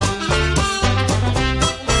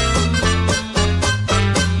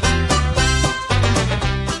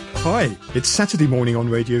It's Saturday morning on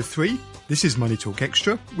Radio 3. This is Money Talk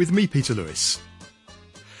Extra with me, Peter Lewis.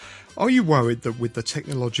 Are you worried that with the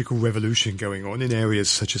technological revolution going on in areas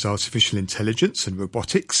such as artificial intelligence and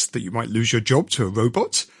robotics that you might lose your job to a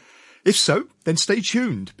robot? If so, then stay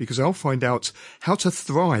tuned because I'll find out how to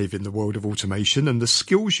thrive in the world of automation and the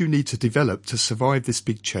skills you need to develop to survive this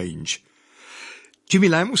big change. Jimmy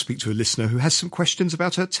Lamb will speak to a listener who has some questions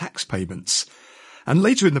about her tax payments. And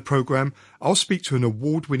later in the programme, I'll speak to an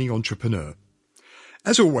award-winning entrepreneur.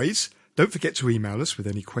 As always, don't forget to email us with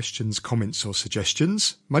any questions, comments or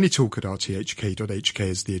suggestions. moneytalk@rthk.hk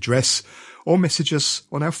is the address, or message us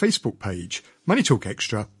on our Facebook page, Money Talk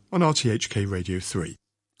Extra on RTHK Radio 3.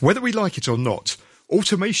 Whether we like it or not,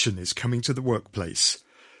 automation is coming to the workplace.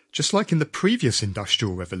 Just like in the previous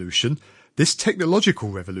industrial revolution, this technological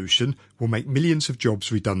revolution will make millions of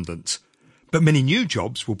jobs redundant. But many new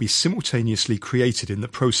jobs will be simultaneously created in the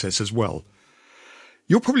process as well.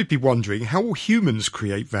 You'll probably be wondering, how will humans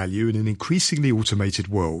create value in an increasingly automated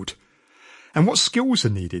world? And what skills are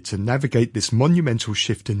needed to navigate this monumental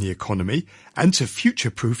shift in the economy and to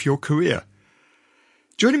future-proof your career?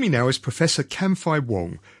 Joining me now is Professor Kam-Fai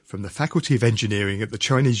Wong from the Faculty of Engineering at the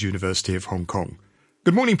Chinese University of Hong Kong.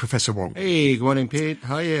 Good morning, Professor Wong. Hey, good morning, Pete.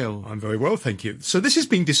 How are you? I'm very well, thank you. So this is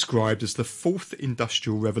being described as the fourth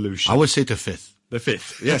industrial revolution. I would say the fifth. The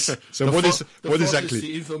fifth? Yes. So what exactly is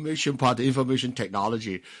the information part, the information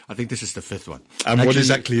technology. I think this is the fifth one. And actually, what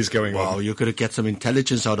exactly is going on? Well, you're going to get some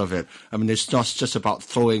intelligence out of it. I mean, it's not just about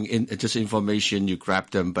throwing in just information, you grab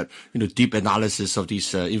them, but, deep analysis of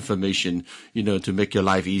these information, to make your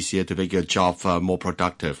life easier, to make your job more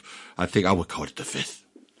productive. I think I would call it the fifth.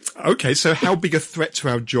 Okay, so how big a threat to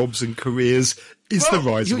our jobs and careers is the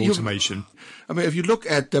rise of automation? I mean, if you look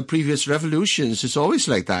at the previous revolutions, it's always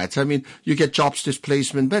like that. I mean, you get jobs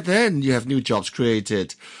displacement, but then you have new jobs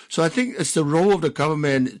created. So I think it's the role of the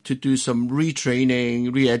government to do some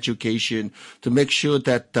retraining, re-education, to make sure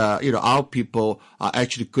that, our people are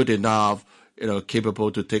actually good enough,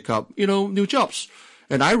 capable to take up, new jobs.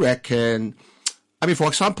 And I reckon, for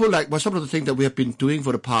example, like some of the things that we have been doing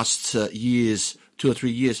for the past years, 2 or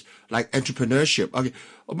 3 years, like entrepreneurship. Okay,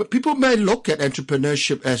 people may look at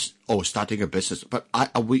entrepreneurship as, starting a business, but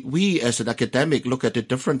we as an academic look at it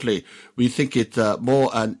differently. We think it's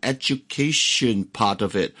more an education part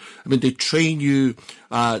of it. I mean, they train you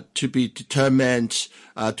to be determined,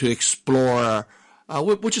 to explore,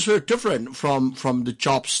 which is very different from the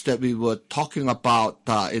jobs that we were talking about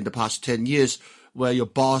in the past 10 years. Where your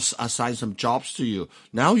boss assigns some jobs to you.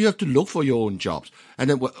 Now you have to look for your own jobs. And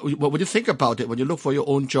then when you think about it, when you look for your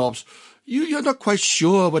own jobs, you're not quite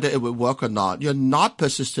sure whether it will work or not. You're not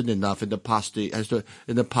persistent enough in the past.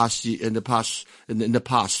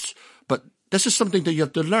 But this is something that you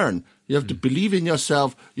have to learn. You have to believe in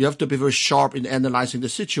yourself. You have to be very sharp in analyzing the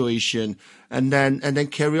situation, and then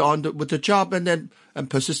carry on with the job, and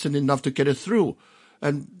persistent enough to get it through.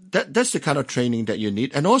 And that's the kind of training that you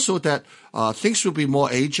need. And also that, things will be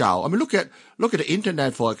more agile. I mean, look at the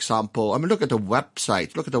internet, for example. I mean, look at the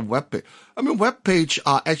website. Look at the web page. I mean, web page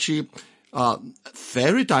are actually,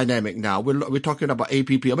 very dynamic now. We're talking about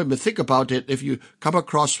APP. I mean, think about it. If you come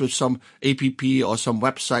across with some APP or some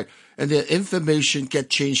website and the information get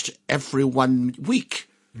changed every 1 week,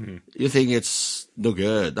 you think it's no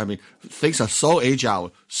good. I mean, things are so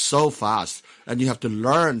agile, so fast, and you have to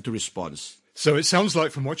learn to respond. So it sounds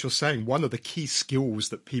like from what you're saying, one of the key skills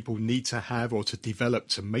that people need to have or to develop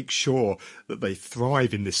to make sure that they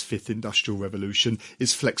thrive in this fifth industrial revolution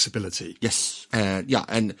is flexibility. Yes.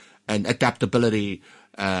 And adaptability.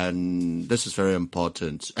 And this is very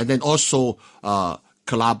important. And then also,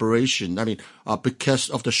 collaboration. I mean, because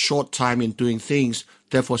of the short time in doing things,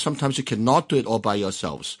 therefore sometimes you cannot do it all by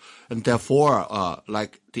yourselves. And therefore,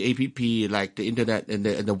 like the APP, like the internet and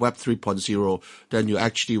the web 3.0, then you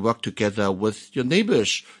actually work together with your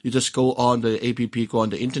neighbors. You just go on the APP, go on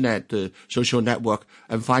the internet, the social network,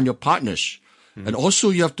 and find your partners. And also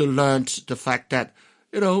you have to learn the fact that,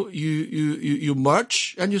 you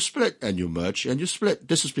merge and you split, and you merge and you split.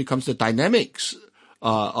 This becomes the dynamics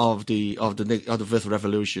of the fifth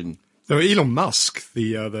revolution. Now, Elon Musk,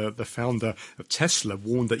 the founder of Tesla,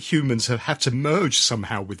 warned that humans have had to merge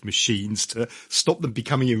somehow with machines to stop them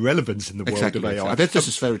becoming irrelevant in the world of AI. This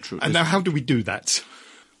is very true. And now, how do we do that?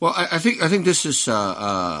 Well, I think this is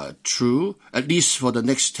true. At least for the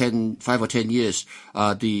next 5 or 10 years,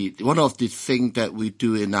 one of the things that we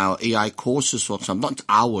do in our AI courses, for example, not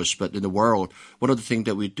ours, but in the world, one of the things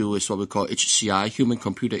that we do is what we call HCI, human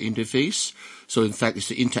computer interface. So in fact, it's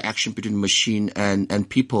the interaction between machine and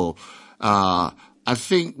people. I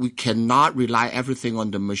think we cannot rely everything on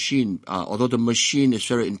the machine, although the machine is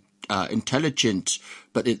very intelligent,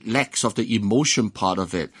 but it lacks of the emotion part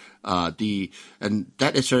of it. And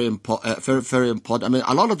that is very important, very important. I mean,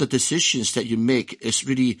 a lot of the decisions that you make is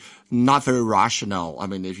really not very rational. I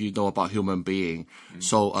mean, if you know about human being.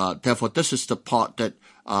 So, therefore, this is the part that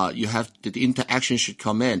you have, the interaction should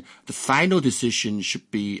come in. The final decision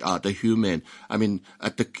should be the human. I mean,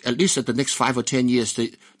 at least at the next 5 or 10 years,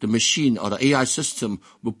 the machine or the AI system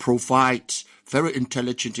will provide very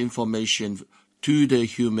intelligent information to the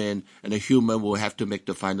human, and the human will have to make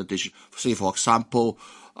the final decision. Say, for example,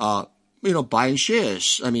 buying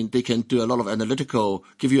shares. I mean, they can do a lot of analytical,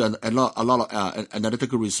 give you a lot of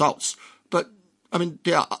analytical results. But I mean,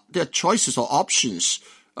 there are choices or options.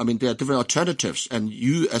 I mean, there are different alternatives, and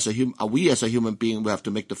we as a human being will have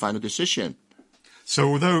to make the final decision. So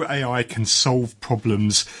although AI can solve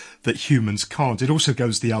problems that humans can't, it also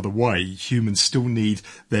goes the other way. Humans still need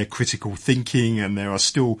their critical thinking, and there are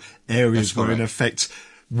still areas where, in effect,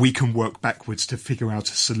 we can work backwards to figure out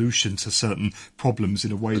a solution to certain problems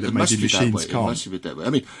in a way that maybe machines can't. It must be that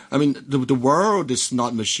way. I mean, the world is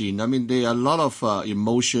not machine. I mean, there are a lot of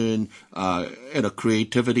emotion,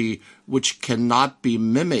 creativity, which cannot be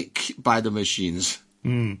mimicked by the machines.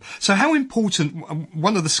 So how important,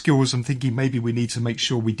 one of the skills I'm thinking maybe we need to make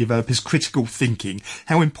sure we develop is critical thinking.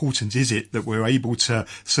 How important is it that we're able to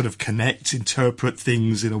sort of interpret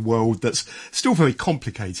things in a world that's still very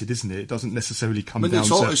complicated, isn't it? It doesn't necessarily come down to an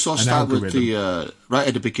algorithm. It's all start with right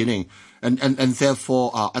at the beginning. And therefore,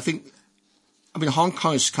 I think, Hong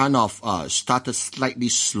Kong is kind of started slightly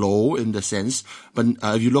slow in the sense, but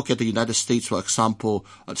if you look at the United States, for example,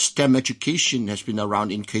 STEM education has been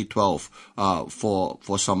around in K-12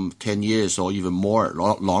 for some 10 years or even more,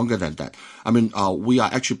 longer than that. I mean, we are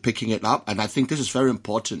actually picking it up, and I think this is very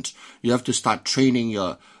important. You have to start training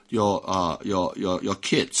your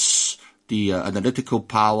kids, the analytical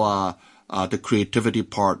power, the creativity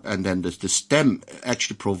part, and then the STEM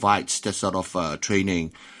actually provides that sort of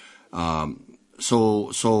training. So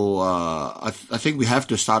I think we have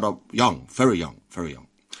to start up young, very young, very young.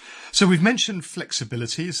 So we've mentioned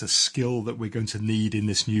flexibility as a skill that we're going to need in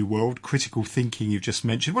this new world. Critical thinking you've just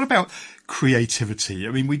mentioned. What about creativity?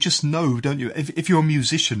 I mean, we just know, don't you? If you're a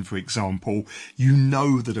musician, for example, you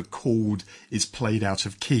know that a chord is played out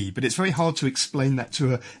of key, but it's very hard to explain that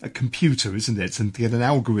to a computer, isn't it? And to get an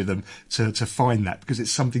algorithm to find that, because it's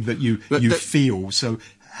something that you feel. So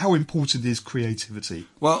how important is creativity?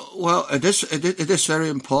 Well, it is very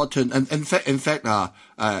important. And in fact,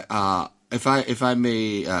 if I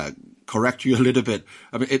may correct you a little bit,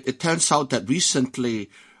 I mean, it turns out that recently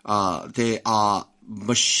there are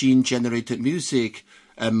machine-generated music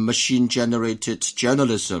and machine-generated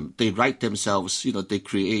journalism. They write themselves, they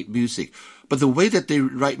create music. But the way that they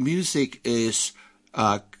write music is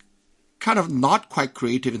kind of not quite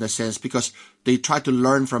creative in a sense, because they try to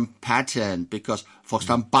learn from pattern. Because, for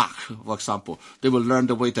example, Bach, for example, they will learn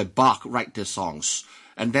the way that Bach write their songs.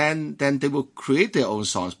 And then they will create their own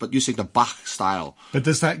songs, but using the Bach style. But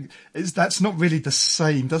that's not really the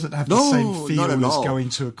same? Does it have the same feel as going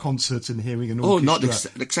to a concert and hearing an orchestra? Oh, not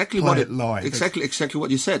exactly play it live. Exactly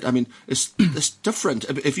what you said. I mean, it's different.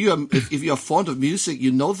 If you are fond of music,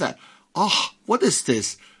 you know that. Oh, what is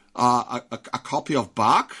this? A copy of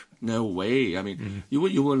Bach? No way. I mean, you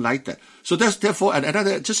wouldn't like that. So that's therefore, and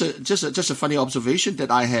another just a funny observation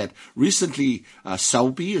that I had recently.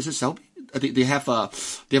 Selby, is it Selby? They have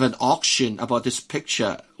an auction about this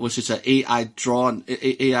picture, which is an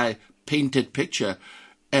AI painted picture,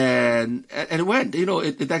 and it went.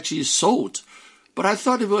 It actually sold. But I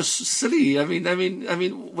thought it was silly. I mean,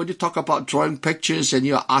 when you talk about drawing pictures and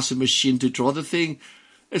you ask a machine to draw the thing,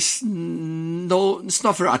 it's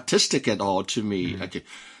not very artistic at all to me. Okay.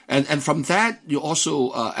 And from that, you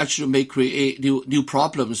also actually may create new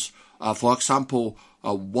problems. For example,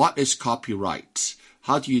 what is copyright?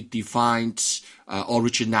 How do you define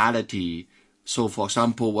originality? So, for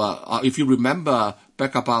example, if you remember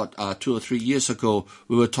back about 2 or 3 years ago,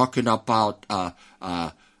 we were talking about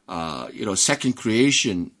second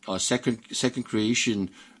creation or second creation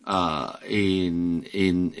in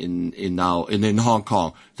Hong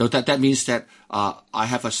Kong. So that means that I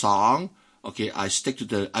have a song. Okay, I stick to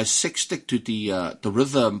the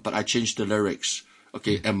rhythm, but I change the lyrics.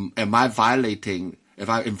 Okay, am I violating? If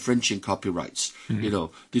I'm infringing copyrights?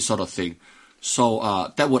 This sort of thing.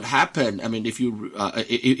 So that would happen. I mean, if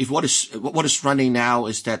what is running now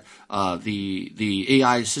is that the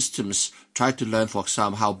AI systems try to learn, for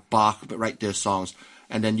example, how Bach write their songs,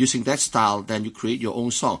 and then using that style, then you create your own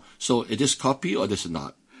song. So it is copy or it is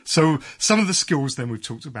not. So some of the skills then we've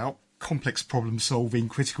talked about. complex problem solving,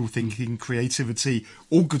 critical thinking, creativity,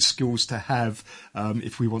 all good skills to have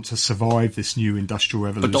if we want to survive this new industrial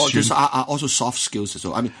revolution. But these are also soft skills as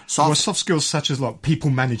well. I mean, soft skills such as like people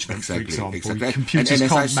management, for example. Exactly. Computers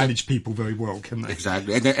can't manage people very well, can they?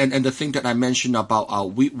 Exactly. And the thing that I mentioned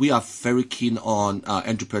about we are very keen on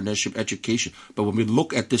entrepreneurship education. But when we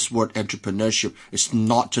look at this word entrepreneurship, it's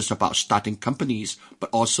not just about starting companies, but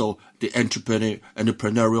also the entrepreneurial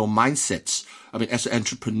mindsets. I mean, as an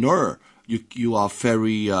entrepreneur, you are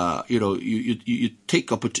very you take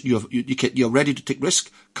you're ready to take risk,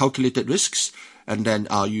 calculated risks, and then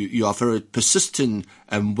you are very persistent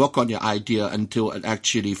and work on your idea until it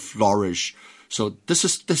actually flourish. So this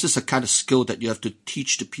is a kind of skill that you have to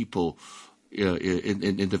teach the people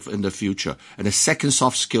in the future. And the second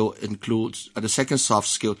soft skill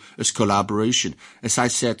is collaboration. As I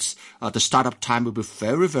said, the startup time will be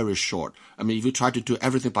very, very short. I mean, if you try to do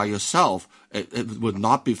everything by yourself, it would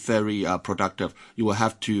not be very productive. You will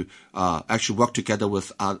have to actually work together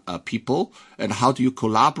with people. And how do you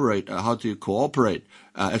collaborate? How do you cooperate?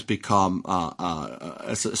 Has become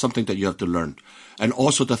something that you have to learn. And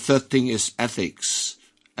also the third thing is ethics.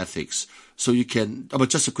 So you can, but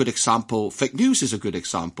just a good example, fake news is a good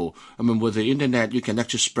example. I mean, with the internet, you can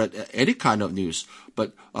actually spread any kind of news.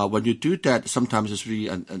 But when you do that, sometimes it's really,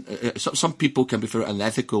 some people can be very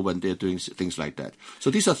unethical when they're doing things like that. So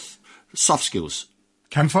these are soft skills.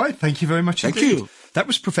 Kam Fai, thank you very much indeed. Thank you. That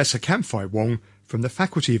was Professor Kam Fai Wong from the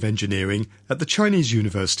Faculty of Engineering at the Chinese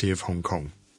University of Hong Kong.